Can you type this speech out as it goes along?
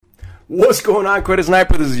What's going on, Credit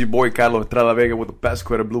Sniper? This is your boy Carlos Estrada Vega with the best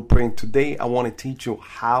credit blueprint. Today, I want to teach you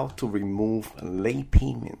how to remove late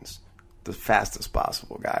payments the fastest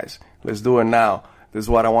possible, guys. Let's do it now. This is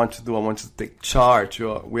what I want you to do. I want you to take charge.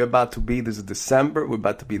 We're about to be, this is December. We're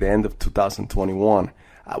about to be the end of 2021.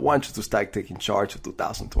 I want you to start taking charge of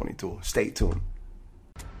 2022. Stay tuned.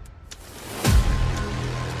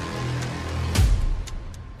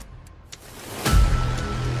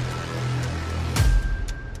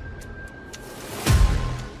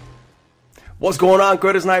 What's going on,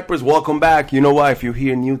 Credit Snipers? Welcome back. You know what? If you're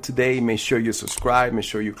here new today, make sure you subscribe. Make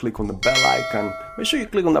sure you click on the bell icon. Make sure you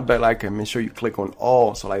click on the bell icon. Make sure you click on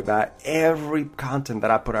all, so like that. Every content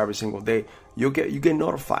that I put every single day, you get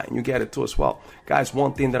notified. And you get it too as well. Guys,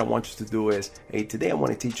 one thing that I want you to do is, hey, today I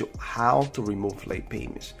want to teach you how to remove late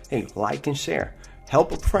payments. Hey, like and share.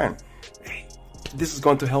 Help a friend. Hey, this is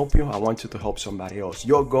going to help you. I want you to help somebody else.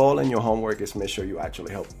 Your goal and your homework is make sure you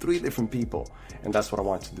actually help 3 different people. And that's what I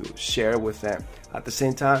want to do. Share with them. At the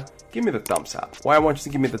same time, give me the thumbs up. Why I want you to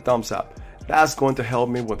give me the thumbs up? That's going to help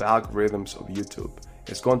me with the algorithms of YouTube.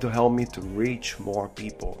 It's going to help me to reach more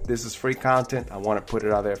people. This is free content. I want to put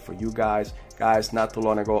it out there for you guys. Guys, not too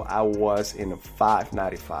long ago, I was in a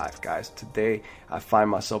 595. Guys, today I find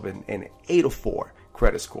myself in an 804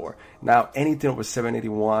 credit score. Now, anything over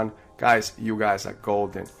 781, guys, you guys are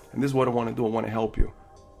golden. And this is what I want to do. I want to help you.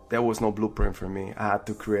 There was no blueprint for me. I had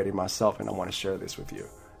to create it myself, and I want to share this with you.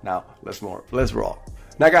 Now, let's roll.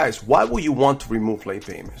 Now, guys, why would you want to remove late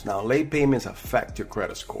payments? Now, late payments affect your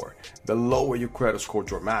credit score. They lower your credit score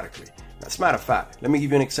dramatically. As a matter of fact, let me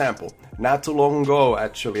give you an example. Not too long ago,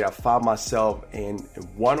 actually, I found myself in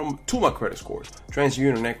two of my credit scores,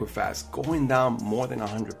 TransUnion and Equifax, going down more than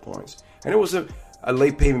 100 points. And it was a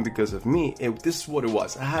late payment because of me. This is what it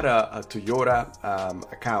was. I had a Toyota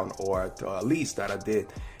account or a lease that I did.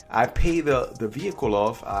 I paid the vehicle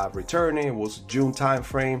off, returned it, was June time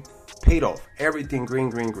frame, paid off, everything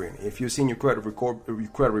green. If you've seen your credit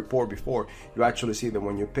report before, you actually see that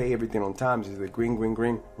when you pay everything on time, it's the green,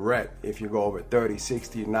 red if you go over 30,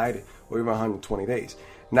 60, 90, or even 120 days.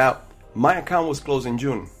 Now, my account was closed in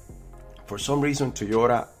June. For some reason,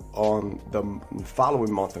 Toyota on the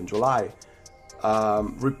following month in July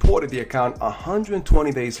reported the account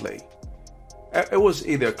 120 days late. It was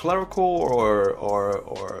either clerical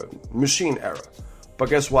or machine error. But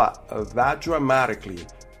guess what? That dramatically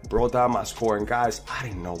brought down my score. And guys, I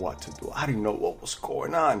didn't know what to do. I didn't know what was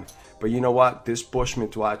going on. But you know what? This pushed me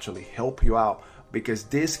to actually help you out because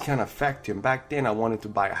this can affect you. And back then, I wanted to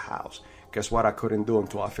buy a house. Guess what? I couldn't do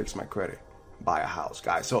until I fixed my credit. Buy a house,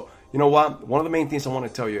 guys. So, you know what? One of the main things I want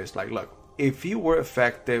to tell you is like, look, if you were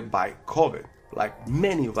affected by COVID, like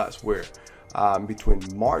many of us were, between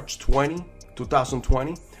March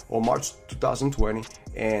 2020 or March 2020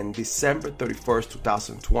 and December 31st,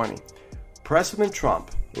 2020. President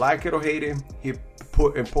Trump, like it or hate it, he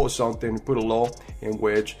imposed something, put a law in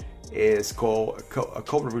which is called a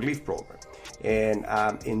COVID relief program. And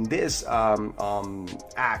in this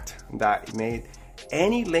act that he made,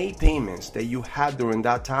 any late payments that you had during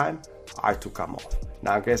that time are to come off.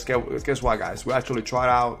 Now, guess what, guys? We actually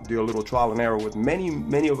do a little trial and error with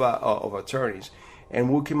many of our attorneys. And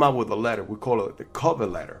we came up with a letter, we call it the cover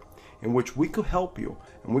letter, in which we could help you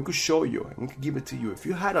and we could show you and we could give it to you. If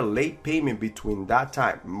you had a late payment between that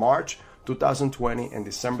time, March 2020 and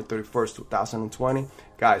December 31st, 2020,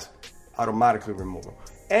 guys, automatically removal.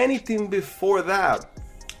 Anything before that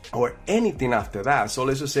or anything after that, so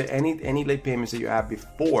let's just say any late payments that you have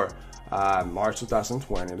before March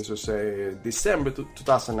 2020, let's just say December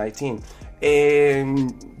 2019,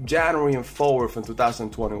 and January and forward from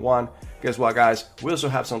 2021, guess what, guys? We also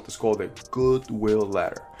have something called a goodwill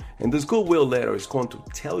letter. And this goodwill letter is going to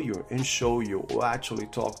tell you and show you or actually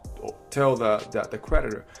tell the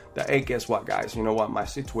creditor that, hey, guess what, guys? You know what? My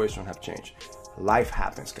situation have changed. Life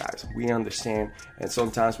happens, guys. We understand. And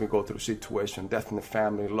sometimes we go through a situation, death in the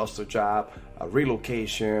family, lost a job, a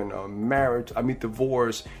relocation, a marriage,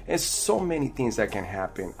 divorce, and so many things that can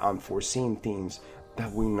happen, unforeseen things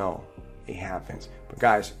that we know it happens. But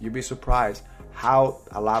guys, you'd be surprised how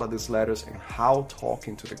a lot of these letters and how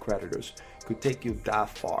talking to the creditors could take you that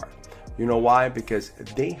far. You know why? Because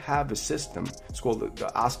they have a system, it's called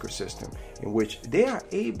the Oscar system, in which they are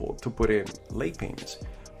able to put in late payments,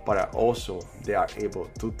 but also they are able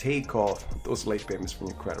to take off those late payments from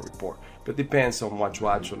your credit report. But it depends on what you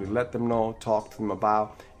actually let them know, talk to them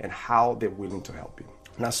about, and how they're willing to help you.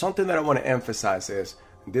 Now, something that I want to emphasize is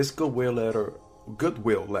this goodwill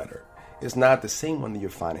letter is not the same one that you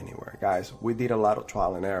find anywhere. Guys, we did a lot of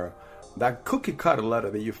trial and error. that cookie cutter letter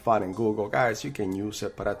that you find in Google, guys, you can use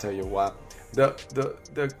it, but I tell you what,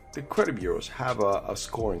 the credit bureaus have a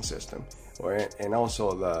scoring system, and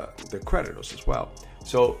also the creditors as well.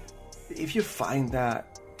 So if you find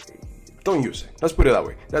that, don't use it. Let's put it that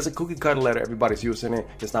way. That's a cookie cutter letter. Everybody's using it.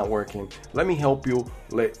 It's not working. Let me help you.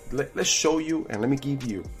 Let's show you, and let me give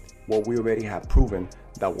you what we already have proven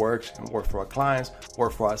that works and work for our clients,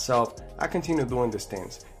 work for ourselves. I continue doing these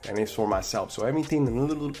things, and it's for myself. So any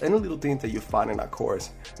little thing that you find in our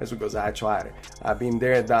course is because I tried it. I've been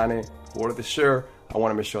there, done it. Worth the share. I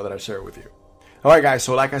want to make sure that I share it with you. All right, guys.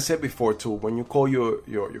 So like I said before, too, when you call your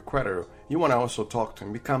creditor, you want to also talk to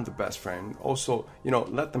him, become the best friend. Also,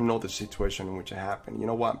 let them know the situation in which it happened. You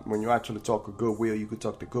know what? When you actually talk to Goodwill, you could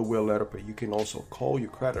talk to Goodwill letter, but you can also call your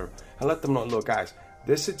creditor and let them know, look, guys,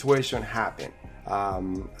 this situation happened.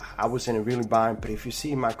 I was in a really bind, but if you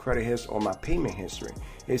see my credit history or my payment history,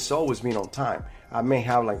 it's always been on time. I may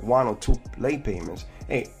have like 1 or 2 late payments.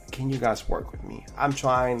 Hey, can you guys work with me? I'm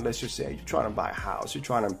trying, let's just say you're trying to buy a house, you're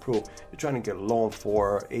trying to improve, you're trying to get a loan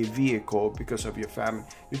for a vehicle because of your family,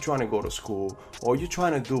 you're trying to go to school, or you're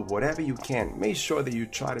trying to do whatever you can. Make sure that you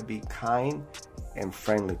try to be kind and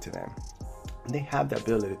friendly to them. They have the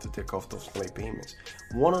ability to take off those late payments.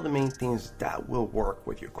 One of the main things that will work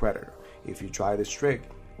with your creditor, if you try this trick,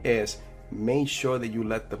 is make sure that you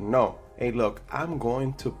let them know, hey, look, I'm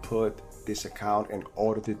going to put this account in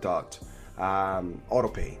auto deduct, auto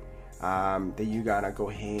pay. That you gotta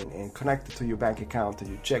go ahead and connect it to your bank account, to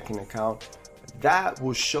your checking account. That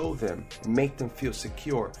will show them, make them feel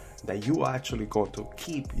secure that you are actually going to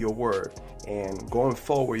keep your word, and going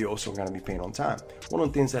forward you're also going to be paying on time. One of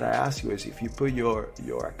the things that I ask you is, if you put your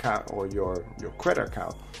account or your credit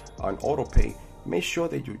account on auto pay, make sure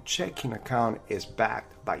that your checking account is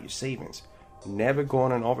backed by your savings. Never go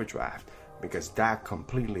on an overdraft, because that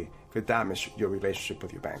completely could damage your relationship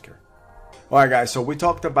with your banker. All right, guys, so we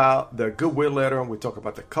talked about the Goodwill letter, we talked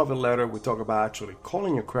about the cover letter, we talked about actually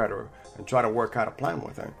calling your creditor and try to work out a plan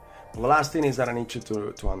with them. The last thing is that I need you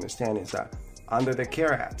to understand is that under the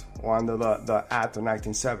CARE Act, or under the Act of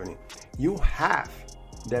 1970, you have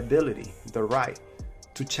the ability, the right,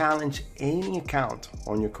 to challenge any account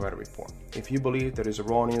on your credit report. If you believe that it's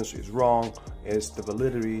erroneous, it's wrong, the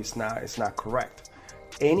validity is not correct,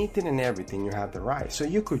 anything and everything, you have the right. So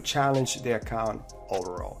you could challenge the account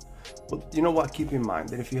overall. But you know what? Keep in mind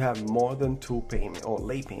that if you have more than 2 payments or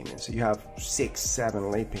late payments, you have 6,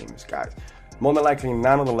 7 late payments, guys, more than likely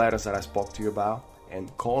none of the letters that I spoke to you about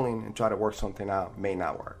and calling and try to work something out may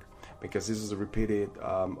not work, because this is a repeated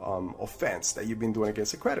offense that you've been doing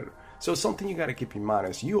against a creditor. So something you got to keep in mind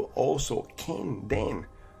is you also can then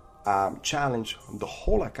challenge the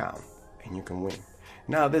whole account and you can win.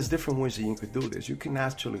 Now, there's different ways that you could do this. You can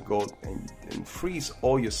actually go and freeze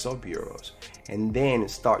all your sub-bureaus and then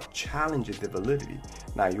start challenging the validity.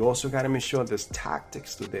 Now, you also got to make sure there's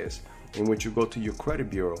tactics to this, in which you go to your credit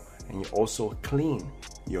bureau and you also clean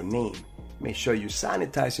your name. Make sure you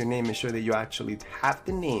sanitize your name. Make sure that you actually have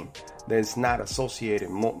the name that's not associated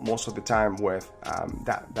most of the time with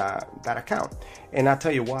that account. And I'll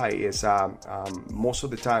tell you why is most of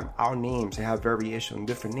the time our names, they have variation,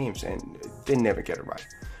 different names, and they never get it right.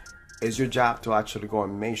 It's your job to actually go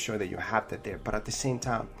and make sure that you have that there. But at the same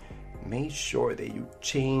time, make sure that you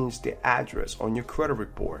change the address on your credit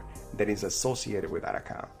report that is associated with that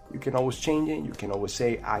account. You can always change it. You can always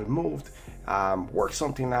say, I moved, work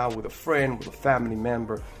something out with a friend, with a family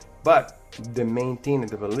member. But the main thing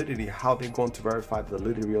is the validity. How they're going to verify the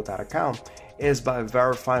validity of that account is by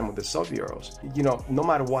verifying with the sub-bureaus. No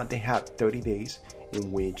matter what, they have 30 days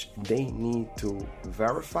in which they need to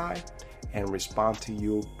verify and respond to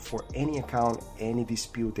you for any account, any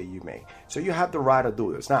dispute that you make. So you have the right to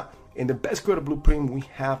do this. Now, in the Best Credit Blueprint, we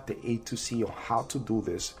have the A to C on how to do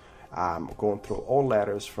this, going through all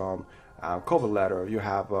letters from cover letter. You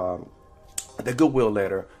have the Goodwill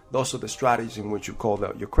letter. Those are the strategies in which you call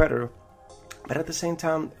your creditor. But at the same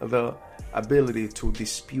time, the ability to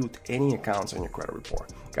dispute any accounts on your credit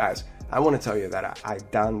report. Guys, I want to tell you that I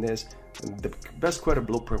done this. The Best Credit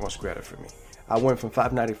Blueprint was created for me. I went from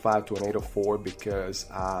 595 to an 804 because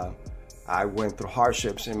I went through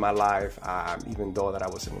hardships in my life. Even though that I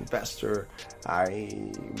was an investor,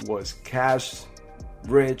 I was cash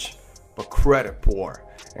rich, but credit poor.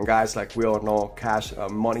 And guys, like we all know, cash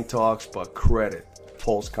money talks, but credit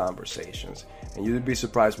pulls conversations. And you'd be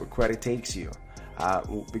surprised where credit takes you.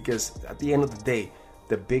 Because at the end of the day,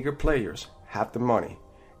 the bigger players have the money.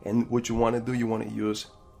 And what you want to do, you want to use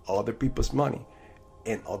other people's money.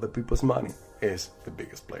 And other people's money is the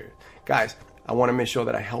biggest player. Guys, I want to make sure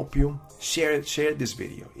that I help you. Share this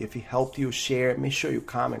video. If it helped you, share it. Make sure you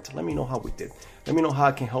comment. Let me know how we did. Let me know how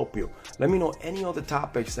I can help you. Let me know any other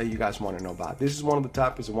topics that you guys want to know about. This is one of the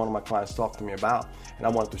topics that one of my clients talked to me about, and I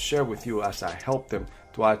wanted to share with you as I help them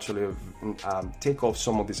to actually take off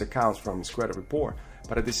some of these accounts from his credit report.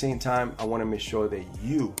 But at the same time, I want to make sure that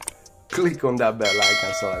you click on that bell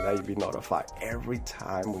icon so that you'll be notified every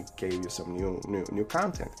time we give you some new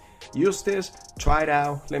content. Use this, try it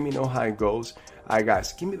out, let me know how it goes. Alright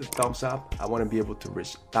guys, give me the thumbs up. I want to be able to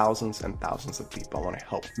reach thousands and thousands of people. I want to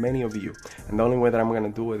help many of you. And the only way that I'm going to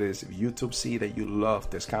do it is if YouTube see that you love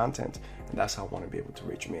this content. And that's how I want to be able to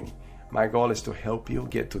reach many. My goal is to help you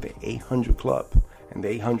get to the 800 club. And the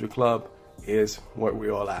 800 club is where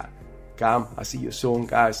we're all at. Come, I'll see you soon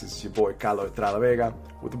guys. This is your boy Carlos Estrada Vega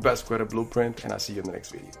with the best credit blueprint, and I'll see you in the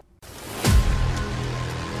next video.